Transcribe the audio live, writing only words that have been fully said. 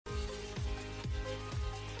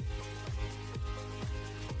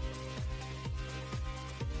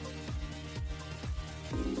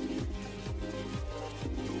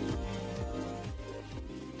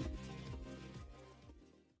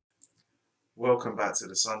Welcome back to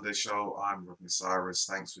the Sunday Show. I'm Rodney Cyrus.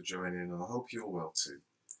 Thanks for joining, and I hope you're well too.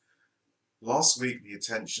 Last week, the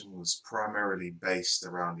attention was primarily based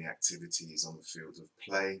around the activities on the field of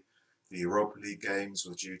play. The Europa League games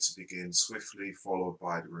were due to begin swiftly, followed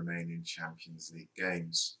by the remaining Champions League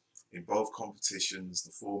games. In both competitions,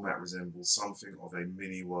 the format resembled something of a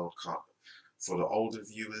mini World Cup. For the older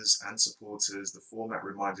viewers and supporters, the format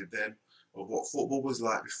reminded them of what football was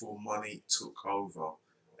like before money took over,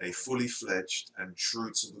 a fully fledged and true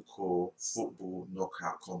to the core football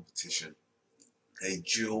knockout competition, a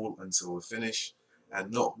duel until the finish, and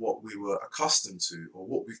not what we were accustomed to or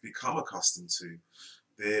what we've become accustomed to.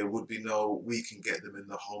 There would be no "we can get them in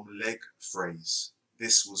the home leg" phrase.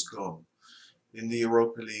 This was gone. In the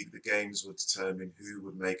Europa League, the games would determine who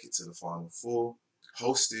would make it to the Final Four,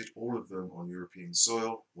 hosted all of them on European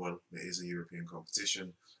soil. Well, it is a European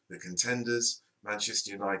competition. The contenders,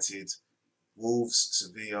 Manchester United, Wolves,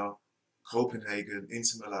 Sevilla, Copenhagen,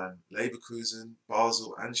 Inter Milan, Leverkusen,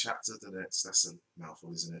 Basel, and Shakhtar Donetsk, that's a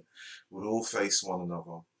mouthful, isn't it, would all face one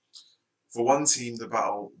another. For one team, the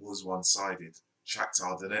battle was one-sided,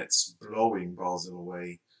 Shakhtar Donetsk blowing Basel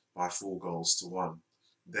away by 4 goals to 1.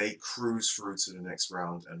 They cruise through to the next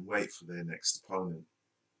round and wait for their next opponent.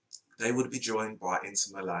 They would be joined by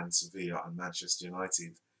Inter Milan, Sevilla, and Manchester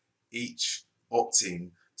United, each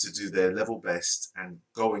opting to do their level best and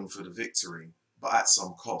going for the victory, but at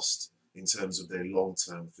some cost in terms of their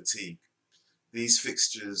long-term fatigue. These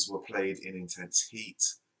fixtures were played in intense heat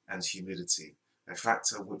and humidity, a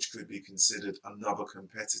factor which could be considered another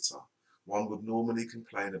competitor. One would normally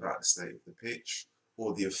complain about the state of the pitch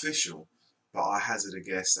or the official, but I hazard a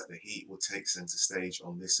guess that the heat will take centre stage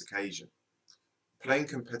on this occasion. Playing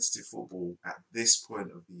competitive football at this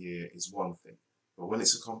point of the year is one thing, but when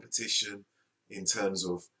it's a competition in terms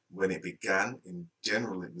of when it began, in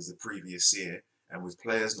general it was the previous year, and with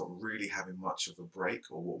players not really having much of a break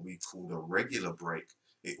or what we called a regular break,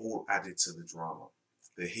 it all added to the drama.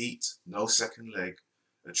 The heat, no second leg,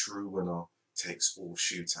 a true winner takes all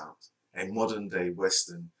shootout, a modern day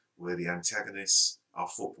Western where the antagonists are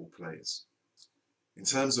football players. In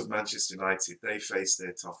terms of Manchester United, they face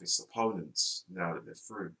their toughest opponents now that they're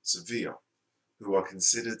through, Sevilla, who are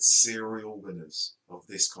considered serial winners of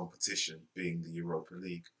this competition, being the Europa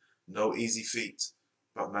League. No easy feat,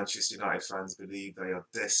 but Manchester United fans believe they are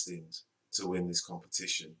destined to win this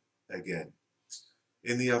competition again.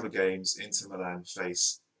 In the other games, Inter Milan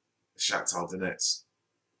face Shakhtar Donetsk,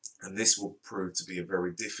 and this will prove to be a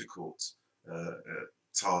very difficult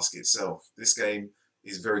task itself. This game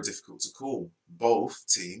is very difficult to call. Both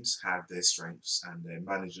teams have their strengths and their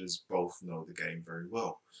managers both know the game very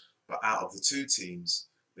well. But out of the two teams,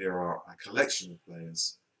 there are a collection of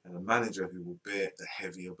players and a manager who will bear the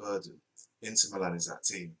heavier burden. Inter Milan is that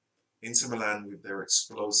team. Inter Milan, with their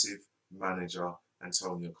explosive manager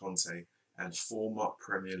Antonio Conte and former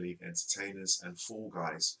Premier League entertainers and fall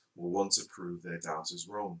guys, will want to prove their doubters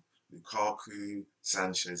wrong. Lukaku,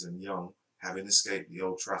 Sanchez, and Young, having escaped the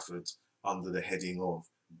Old Trafford under the heading of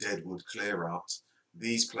Deadwood Clear Out,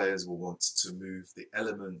 these players will want to move the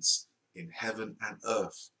elements in heaven and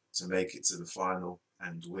earth to make it to the final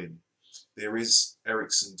and win. There is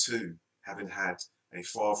Eriksen too, having had a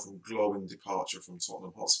far from glowing departure from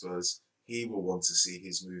Tottenham Hotspurs. He will want to see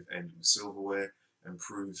his move end with silverware and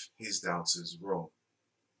prove his doubters wrong.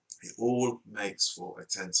 It all makes for a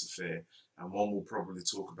tense affair, and one will probably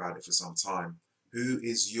talk about it for some time. Who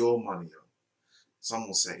is your money on? Some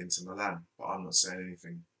will say Inter Milan, but I'm not saying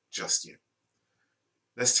anything just yet.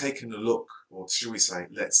 Let's take a look, or should we say,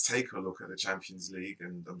 let's take a look at the Champions League,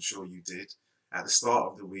 and I'm sure you did. At the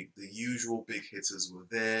start of the week, the usual big hitters were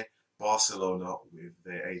there. Barcelona with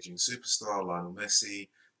their aging superstar Lionel Messi,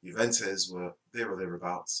 Juventus were there or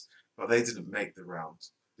thereabouts, but they didn't make the round,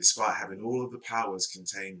 despite having all of the powers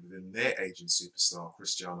contained within their aging superstar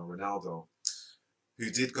Cristiano Ronaldo. Who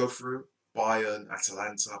did go through? Bayern,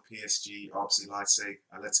 Atalanta, PSG, RB Leipzig,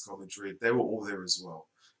 Atletico Madrid, they were all there as well,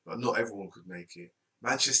 but not everyone could make it.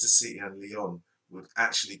 Manchester City and Lyon would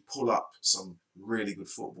actually pull up some really good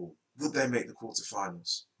football. Would they make the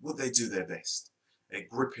quarterfinals? Would they do their best? A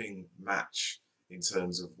gripping match in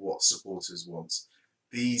terms of what supporters want.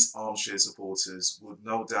 These armchair supporters would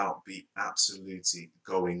no doubt be absolutely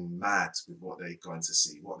going mad with what they're going to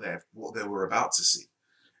see, what they were about to see,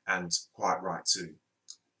 and quite right too.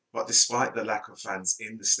 But despite the lack of fans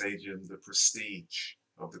in the stadium, the prestige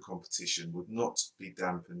of the competition would not be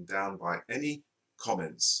dampened down by any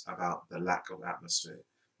comments about the lack of atmosphere.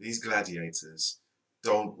 These gladiators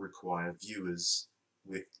don't require viewers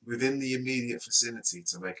within the immediate vicinity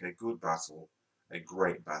to make a good battle a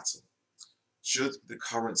great battle. Should the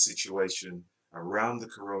current situation around the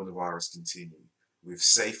coronavirus continue, with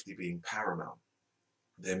safety being paramount,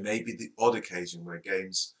 there may be the odd occasion where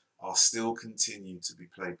games are still continued to be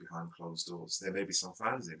played behind closed doors. There may be some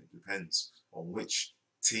fans in it, depends on which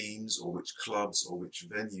teams or which clubs or which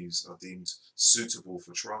venues are deemed suitable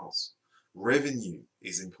for trials. Revenue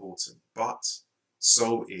is important, but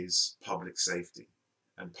so is public safety.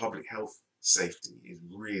 And public health safety is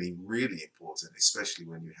really, really important, especially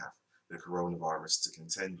when you have the coronavirus to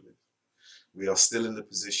contend with. We are still in the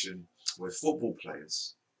position where football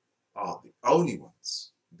players are the only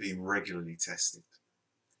ones being regularly tested.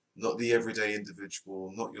 Not the everyday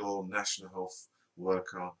individual, not your national health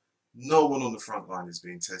worker. No one on the front line is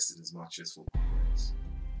being tested as much as football players.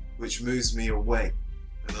 Which moves me away,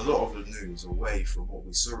 and a lot of the news, away from what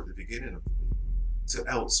we saw at the beginning of the week to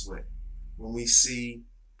elsewhere. When we see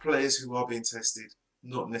players who are being tested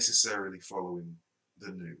not necessarily following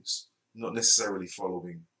the news, not necessarily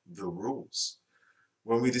following the rules.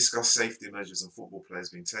 When we discuss safety measures and football players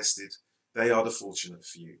being tested, they are the fortunate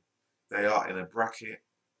few. They are in a bracket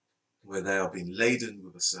where they are being laden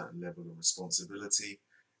with a certain level of responsibility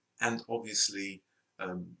and obviously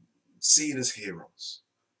seen as heroes.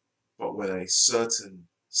 But when a certain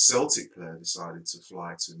Celtic player decided to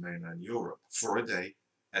fly to mainland Europe for a day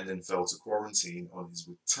and then fell to quarantine on his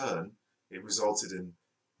return, it resulted in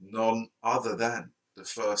none other than the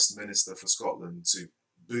First Minister for Scotland to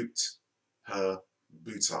boot her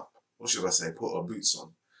boot up, or should I say put her boots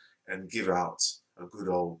on, and give out a good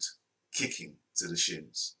old kicking to the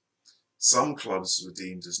shins. Some clubs were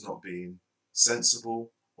deemed as not being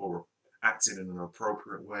sensible or acting in an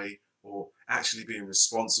appropriate way or actually being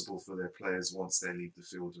responsible for their players once they leave the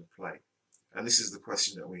field of play. And this is the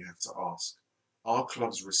question that we have to ask. Are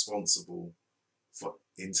clubs responsible for,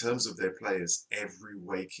 in terms of their players, every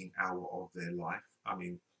waking hour of their life? I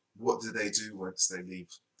mean, what do they do once they leave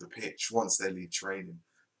the pitch, once they leave training?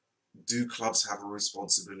 Do clubs have a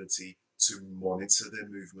responsibility to monitor their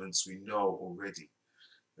movements? We know already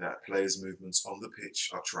that players' movements on the pitch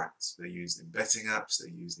are tracked. They're used in betting apps, they're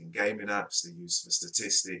used in gaming apps, they're used for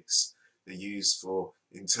statistics, they're used for,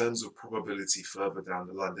 in terms of probability further down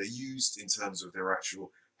the line, they're used in terms of their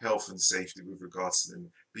actual health and safety with regards to them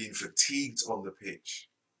being fatigued on the pitch.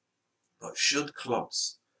 But should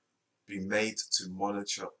clubs be made to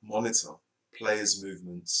monitor players'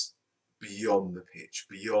 movements beyond the pitch,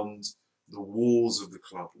 beyond the walls of the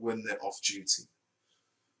club when they're off duty?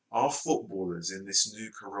 Are footballers in this new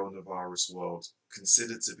coronavirus world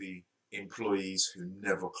considered to be employees who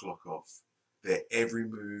never clock off? Their every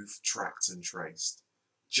move tracked and traced,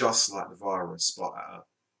 just like the virus, but at a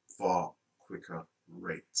far quicker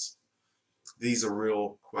rate. These are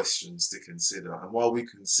real questions to consider, and while we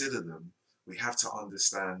consider them, we have to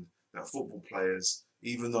understand that football players,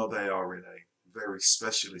 even though they are in a very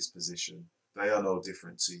specialist position, they are no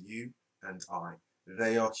different to you and I.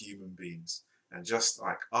 They are human beings. And just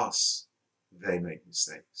like us, they make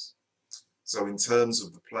mistakes. So in terms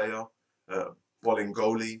of the player,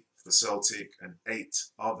 Bolingoli for Celtic and 8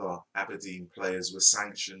 other Aberdeen players were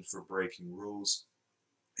sanctioned for breaking rules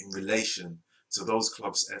in relation to those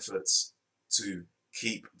clubs' efforts to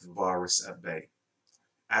keep the virus at bay.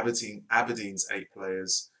 Aberdeen's 8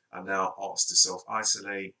 players are now asked to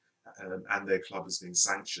self-isolate, and their club has been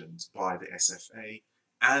sanctioned by the SFA.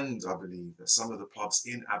 And I believe that some of the pubs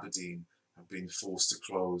in Aberdeen have been forced to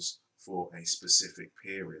close for a specific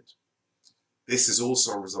period. This has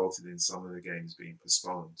also resulted in some of the games being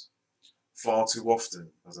postponed. Far too often,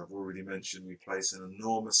 as I've already mentioned, we place an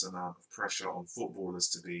enormous amount of pressure on footballers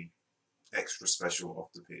to be extra special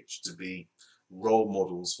off the pitch, to be role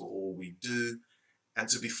models for all we do, and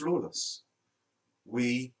to be flawless.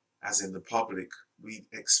 We, as in the public, we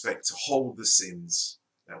expect to hold the sins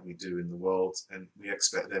that we do in the world, and we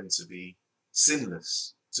expect them to be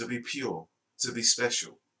sinless, to be pure, to be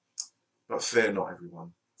special. But fear not,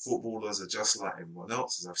 everyone. Footballers are just like everyone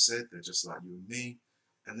else, as I've said, they're just like you and me,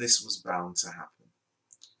 and this was bound to happen.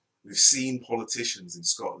 We've seen politicians in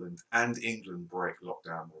Scotland and England break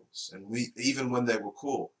lockdown rules, and even when they were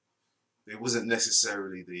caught, it wasn't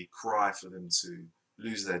necessarily the cry for them to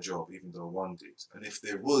lose their job, even though one did. And if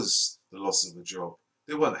there was the loss of a job,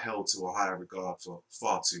 they weren't held to a higher regard for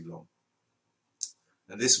far too long.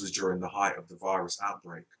 And this was during the height of the virus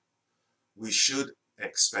outbreak. We should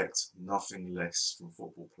expect nothing less from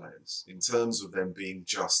football players in terms of them being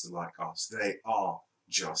just like us. They are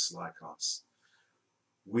just like us.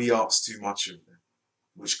 We ask too much of them,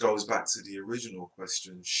 which goes back to the original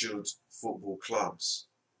question: should football clubs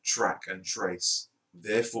track and trace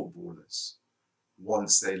their footballers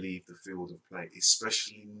once they leave the field of play,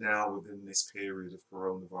 especially now within this period of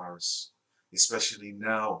coronavirus, especially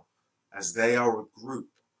now as they are a group,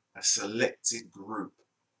 a selected group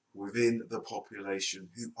within the population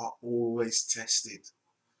who are always tested.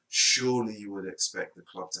 Surely you would expect the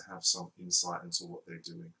club to have some insight into what they're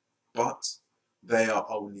doing. But they are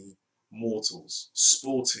only mortals,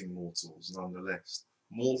 sporting mortals nonetheless,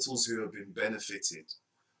 mortals who have been benefited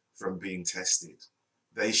from being tested.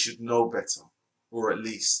 They should know better, or at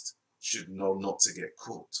least should know not to get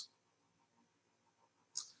caught.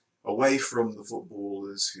 Away from the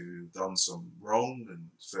footballers who've done some wrong and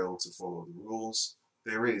failed to follow the rules,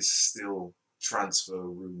 there is still transfer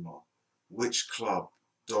rumour. Which club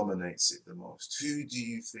dominates it the most? Who do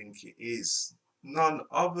you think it is? None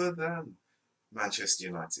other than Manchester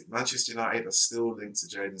United. Manchester United are still linked to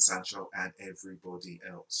Jadon Sancho and everybody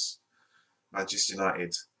else. Manchester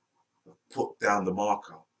United have put down the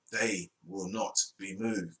marker. They will not be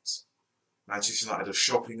moved. Manchester United are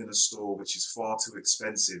shopping in a store which is far too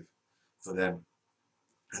expensive for them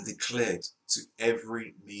and declared to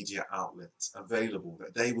every media outlet available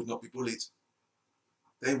that they would not be bullied.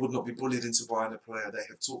 They would not be bullied into buying a player they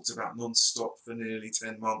have talked about non-stop for nearly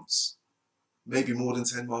 10 months, maybe more than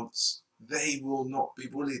 10 months. They will not be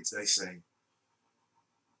bullied, they say.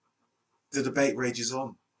 The debate rages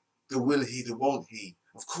on. The will he, the won't he?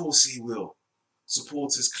 Of course he will.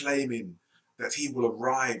 Supporters claiming that he will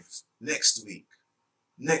arrive next week,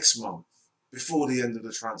 next month, before the end of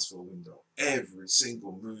the transfer window. Every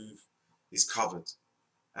single move is covered,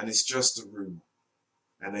 and it's just a rumour.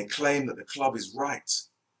 And they claim that the club is right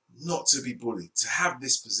not to be bullied, to have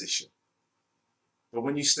this position. But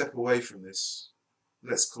when you step away from this,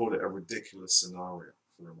 let's call it a ridiculous scenario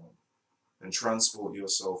for a moment, and transport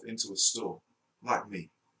yourself into a store like me,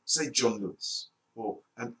 say John Lewis, or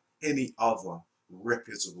any other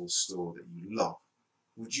reputable store that you love.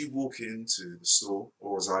 Would you walk into the store,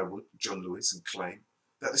 or as I would, John Lewis, and claim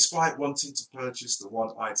that despite wanting to purchase the one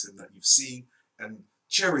item that you've seen and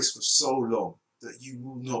cherished for so long, that you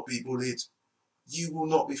will not be bullied? You will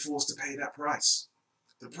not be forced to pay that price.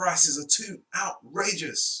 The prices are too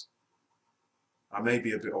outrageous. I may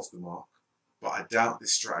be a bit off the mark, but I doubt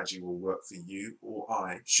this strategy will work for you or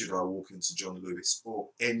I should I walk into John Lewis or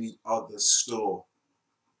any other store.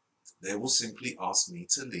 They will simply ask me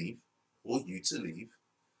to leave or you to leave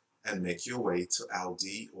and make your way to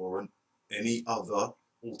Aldi or any other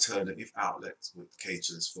alternative outlet which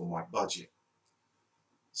caters for my budget.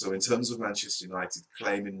 So in terms of Manchester United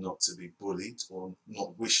claiming not to be bullied or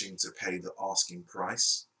not wishing to pay the asking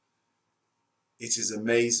price, it is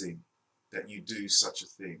amazing that you do such a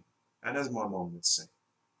thing. And as my mom would say,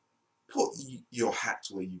 put your hat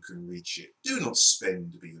where you can reach it. Do not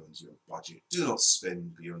spend beyond your budget. Do not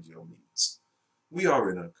spend beyond your means. We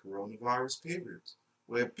are in a coronavirus period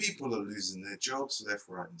where people are losing their jobs left,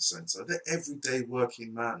 right and centre. The everyday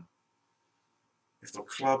working man. If a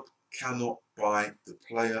club cannot buy the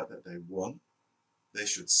player that they want, they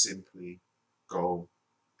should simply go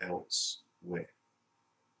elsewhere.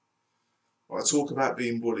 What I talk about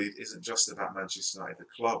being bullied isn't just about Manchester United, the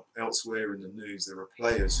club. Elsewhere in the news, there are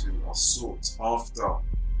players who are sought after,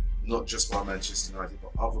 not just by Manchester United,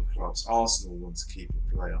 but other clubs. Arsenal want to keep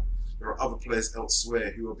a player. There are other players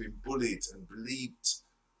elsewhere who are being bullied and believe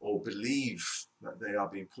that they are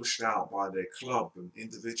being pushed out by their club and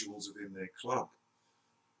individuals within their club.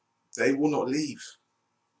 They will not leave.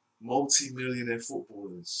 Multi-millionaire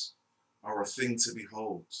footballers are a thing to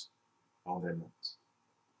behold, are they not?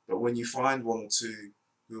 But when you find one or two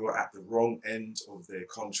who are at the wrong end of their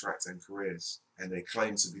contract and careers and they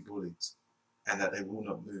claim to be bullied and that they will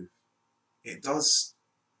not move, it does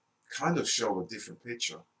kind of show a different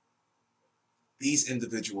picture. These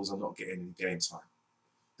individuals are not getting any game time.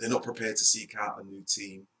 They're not prepared to seek out a new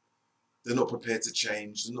team. They're not prepared to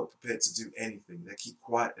change. They're not prepared to do anything. They keep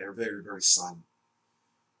quiet. They're very, very silent.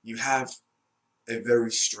 You have a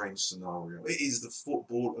very strange scenario. It is the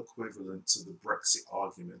football equivalent to the Brexit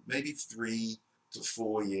argument, maybe 3 to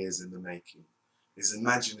 4 years in the making. This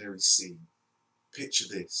imaginary scene. Picture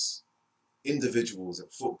this. Individuals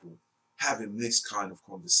at football having this kind of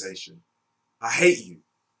conversation. I hate you,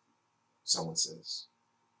 someone says.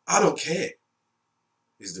 I don't care,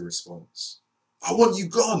 is the response. I want you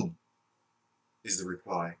gone, is the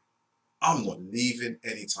reply. I'm not leaving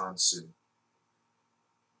anytime soon.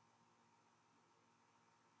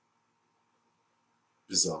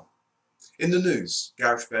 Bizarre. In the news,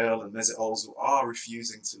 Gareth Bale and Mesut Ozil are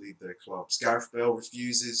refusing to leave their clubs. Gareth Bale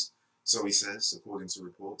refuses, so he says, according to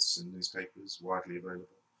reports in newspapers widely available,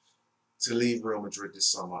 to leave Real Madrid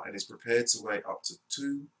this summer and is prepared to wait up to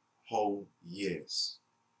 2 whole years,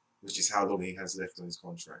 which is how long he has left on his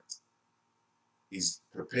contract. He's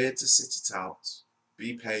prepared to sit it out,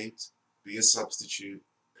 be paid, be a substitute,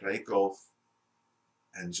 play golf,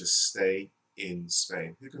 and just stay in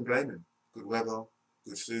Spain. Who can blame him? Good weather,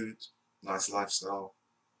 good food, nice lifestyle.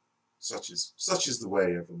 Such is the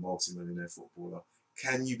way of a multi-millionaire footballer.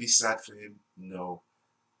 Can you be sad for him? No.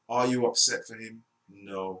 Are you upset for him?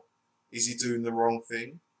 No. Is he doing the wrong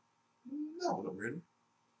thing? No, not really.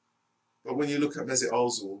 But when you look at Mesut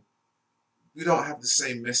Ozil, we don't have the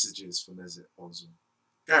same messages for Mesut Ozil.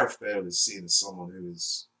 Gareth Bale is seen as someone who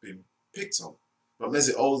has been picked on, but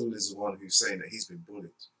Mesut Ozil is the one who's saying that he's been bullied.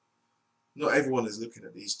 Not everyone is looking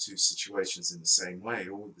at these two situations in the same way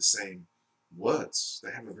or with the same words.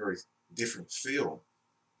 They have a very different feel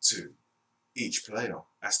to each player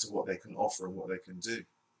as to what they can offer and what they can do.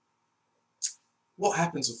 What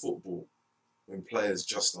happens to football when players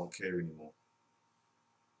just don't care anymore?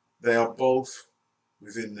 They are both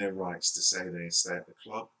within their rights to say they stay at the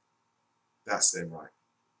club. That's their right.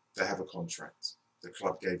 They have a contract. The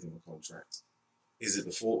club gave them a contract. Is it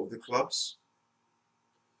the fault of the clubs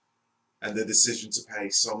and the decision to pay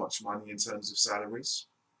so much money in terms of salaries?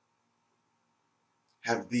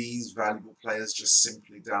 Have these valuable players just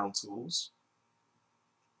simply down tools?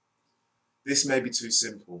 This may be too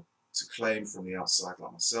simple to claim from the outside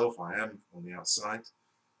like myself. I am on the outside.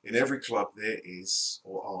 In every club there is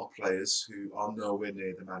or are players who are nowhere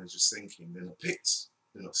near the manager's thinking. They're not picked,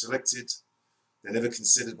 they're not selected, they're never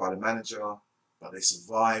considered by the manager, but they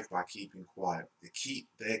survive by keeping quiet. They keep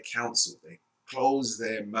their counsel, they close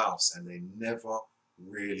their mouths, and they never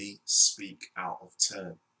really speak out of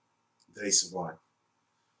turn. They survive.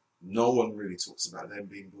 No one really talks about them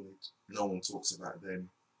being bullied. No one talks about them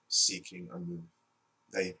seeking a move.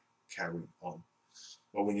 They carry on.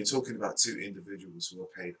 But when you're talking about two individuals who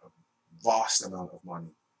are paid a vast amount of money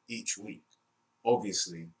each week,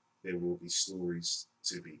 obviously there will be stories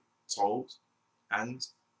to be told and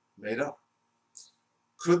made up.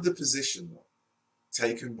 Could the position though,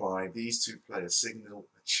 taken by these two players signal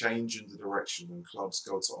a change in the direction when clubs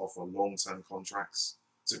go to offer long-term contracts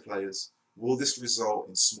to players? Will this result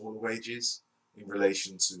in smaller wages in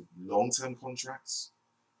relation to long-term contracts?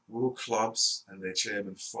 Will clubs and their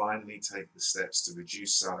chairman finally take the steps to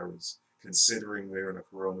reduce salaries, considering we're in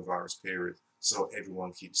a coronavirus period, so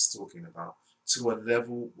everyone keeps talking about, to a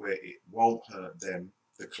level where it won't hurt them,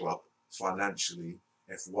 the club, financially,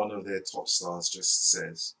 if one of their top stars just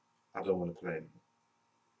says, I don't want to play anymore?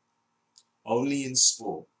 Only in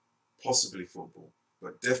sport, possibly football,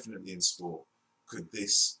 but definitely in sport, could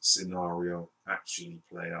this scenario actually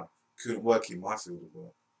play out. Couldn't work in my field of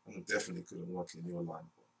work, and it definitely couldn't work in your line of work.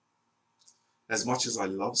 As much as I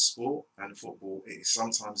love sport and football, it is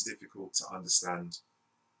sometimes difficult to understand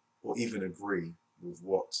or even agree with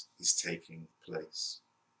what is taking place.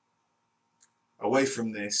 Away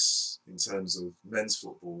from this, in terms of men's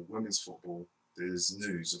football, women's football, there's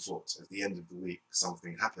news afoot. At the end of the week,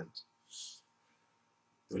 something happened.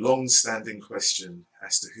 The long-standing question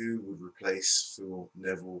as to who would replace Phil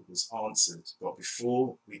Neville was answered, but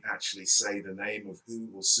before we actually say the name of who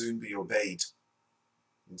will soon be obeyed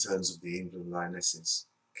in terms of the England Lionesses,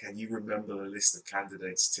 can you remember the list of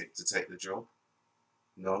candidates ticked to take the job?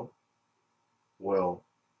 No? Well,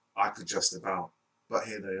 I could just about, but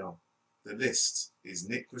here they are. The list is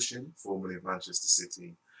Nick Cushing, formerly of Manchester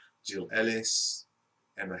City, Jill Ellis,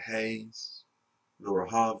 Emma Hayes, Laura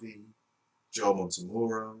Harvey, Joe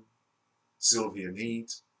Montemurro, Sylvia Need,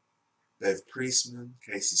 Bev Priestman,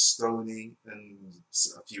 Casey Stoney, and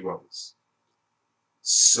a few others.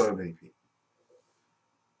 So many people.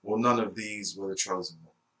 Well, none of these were the chosen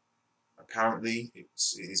one. Apparently, it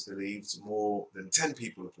is believed more than 10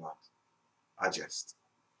 people applied. I jest.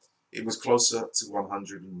 It was closer to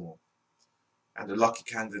 100 and more. And the lucky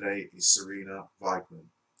candidate is Sarina Wiegman.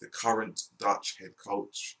 The current Dutch head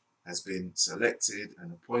coach has been selected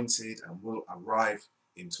and appointed and will arrive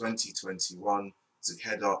in 2021 to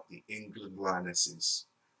head up the England Lionesses.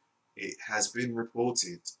 It has been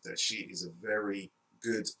reported that she is a very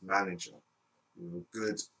good manager with a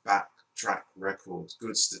good backtrack record,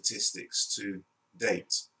 good statistics to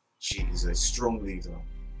date. She is a strong leader.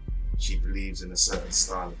 She believes in a certain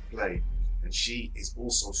style of play, and she is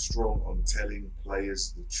also strong on telling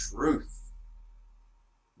players the truth.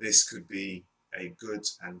 This could be a good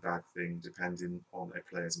and bad thing depending on a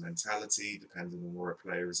player's mentality, depending on where a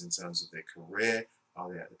player is in terms of their career.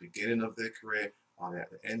 Are they at the beginning of their career? Are they at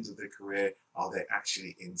the end of their career? Are they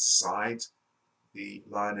actually inside the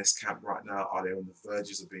Lioness camp right now? Are they on the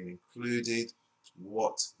verges of being included?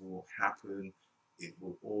 What will happen? It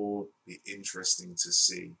will all be interesting to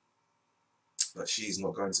see. But she's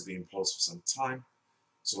not going to be in post for some time,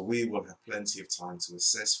 so we will have plenty of time to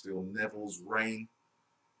assess Phil Neville's reign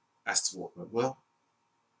as to what went well,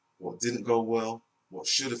 what didn't go well, what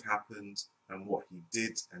should have happened, and what he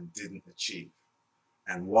did and didn't achieve.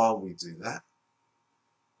 And while we do that,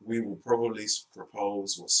 we will probably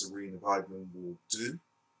propose what Sarina Wiegman will do,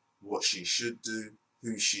 what she should do,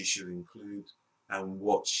 who she should include, and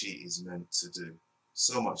what she is meant to do.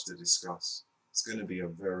 So much to discuss. It's going to be a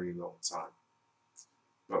very long time.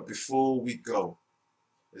 But before we go,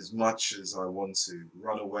 as much as I want to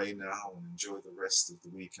run away now and enjoy the rest of the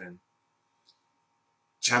weekend,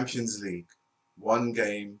 Champions League, one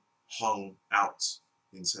game hung out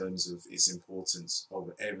in terms of its importance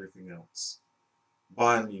over everything else.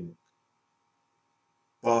 Bayern Munich,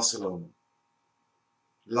 Barcelona,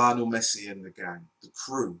 Lionel Messi and the gang, the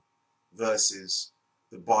crew versus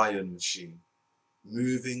the Bayern machine,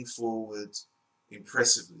 moving forward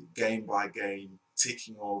impressively, game by game,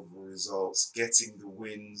 ticking over results, getting the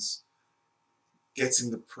wins,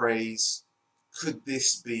 getting the praise. Could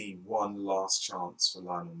this be one last chance for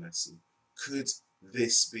Lionel Messi? Could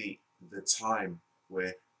this be the time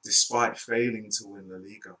where, despite failing to win La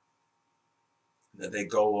Liga, that they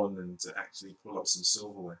go on and to actually pull up some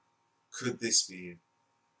silverware? Could this be it?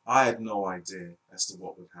 I had no idea as to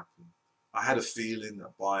what would happen. I had a feeling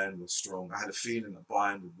that Bayern was strong. I had a feeling that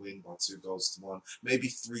Bayern would win by 2-1, maybe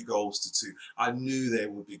 3-2. I knew there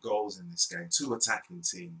would be goals in this game. Two attacking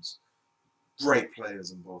teams, great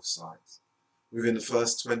players on both sides. Within the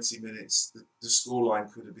first 20 minutes, the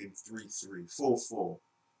scoreline could have been 3-3, 4-4.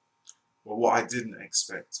 But what I didn't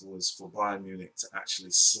expect was for Bayern Munich to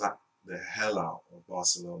actually slap the hell out of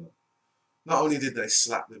Barcelona. Not only did they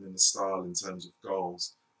slap them in the style in terms of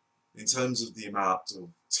goals, in terms of the amount of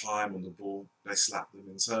time on the ball, they slapped them.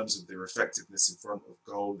 In terms of their effectiveness in front of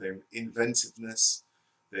goal, their inventiveness,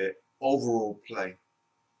 their overall play.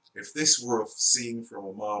 If this were a scene from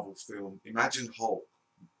a Marvel film, imagine Hulk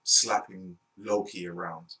slapping Loki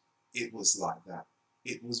around. It was like that.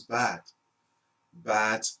 It was bad.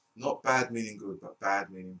 Bad, not bad meaning good, but bad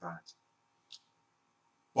meaning bad.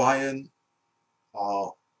 Bayern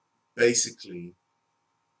are basically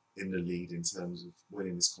in the lead in terms of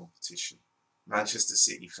winning this competition. Manchester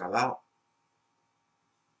City fell out,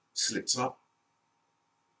 slipped up,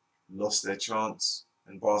 lost their chance,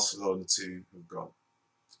 and Barcelona too have gone.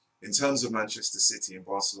 In terms of Manchester City and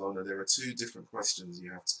Barcelona, there are two different questions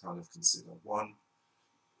you have to kind of consider. One,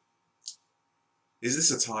 is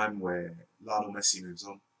this a time where Lionel Messi moves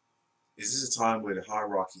on? Is this a time where the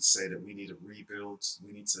hierarchies say that we need a rebuild,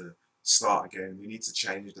 we need to start again, we need to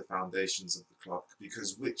change the foundations of the club?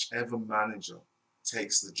 Because whichever manager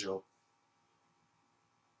takes the job,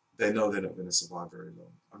 they know they're not going to survive very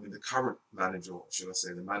long. I mean, the current manager, or should I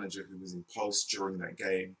say the manager who was in post during that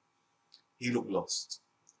game, he looked lost.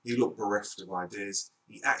 He looked bereft of ideas.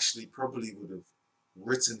 He actually probably would have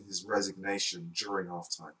written his resignation during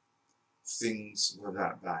halftime. Things were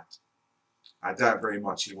that bad. I doubt very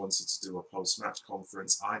much he wanted to do a post-match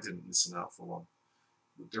conference. I didn't listen out for one.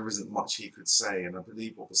 There isn't much he could say, and I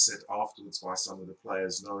believe what was said afterwards by some of the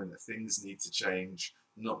players, knowing that things need to change,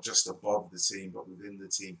 not just above the team, but within the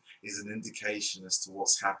team, is an indication as to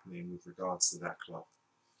what's happening with regards to that club.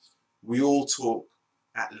 We all talk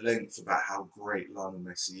at length about how great Lionel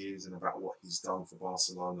Messi is and about what he's done for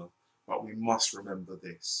Barcelona, but we must remember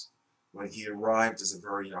this. When he arrived as a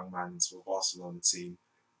very young man into a Barcelona team,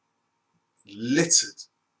 littered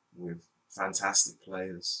with fantastic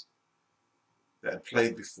players that had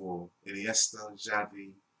played before, Iniesta, Xavi,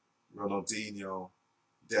 Ronaldinho,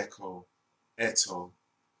 Deco, Eto'o,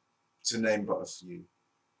 to name but a few.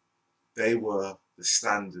 They were the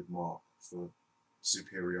standard mark for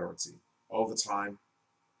superiority. Over time,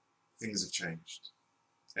 things have changed.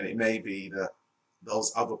 And it may be that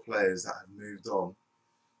those other players that have moved on,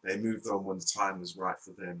 they moved on when the time was right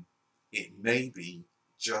for them. It may be,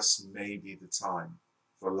 just maybe, the time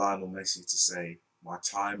for Lionel Messi to say, my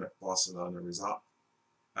time at Barcelona is up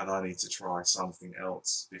and I need to try something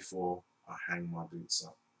else before I hang my boots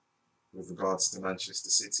up. With regards to Manchester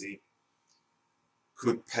City,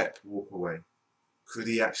 could Pep walk away? Could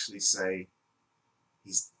he actually say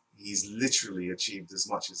he's literally achieved as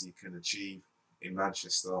much as he can achieve in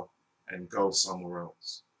Manchester and go somewhere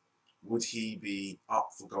else? Would he be up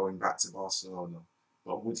for going back to Barcelona?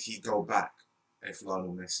 But would he go back if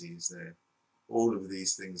Lionel Messi is there? All of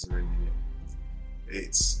these things are in the air.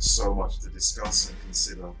 It's so much to discuss and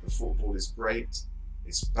consider. The football is great,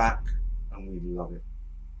 it's back, and we love it.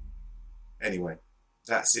 Anyway,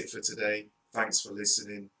 that's it for today. Thanks for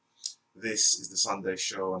listening. This is the Sunday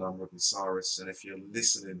Show, and I'm Rodney Cyrus. And if you're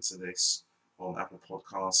listening to this on Apple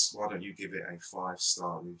Podcasts, why don't you give it a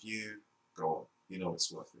 5-star review? Go on, you know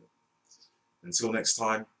it's worth it. Until next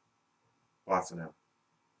time, bye for now.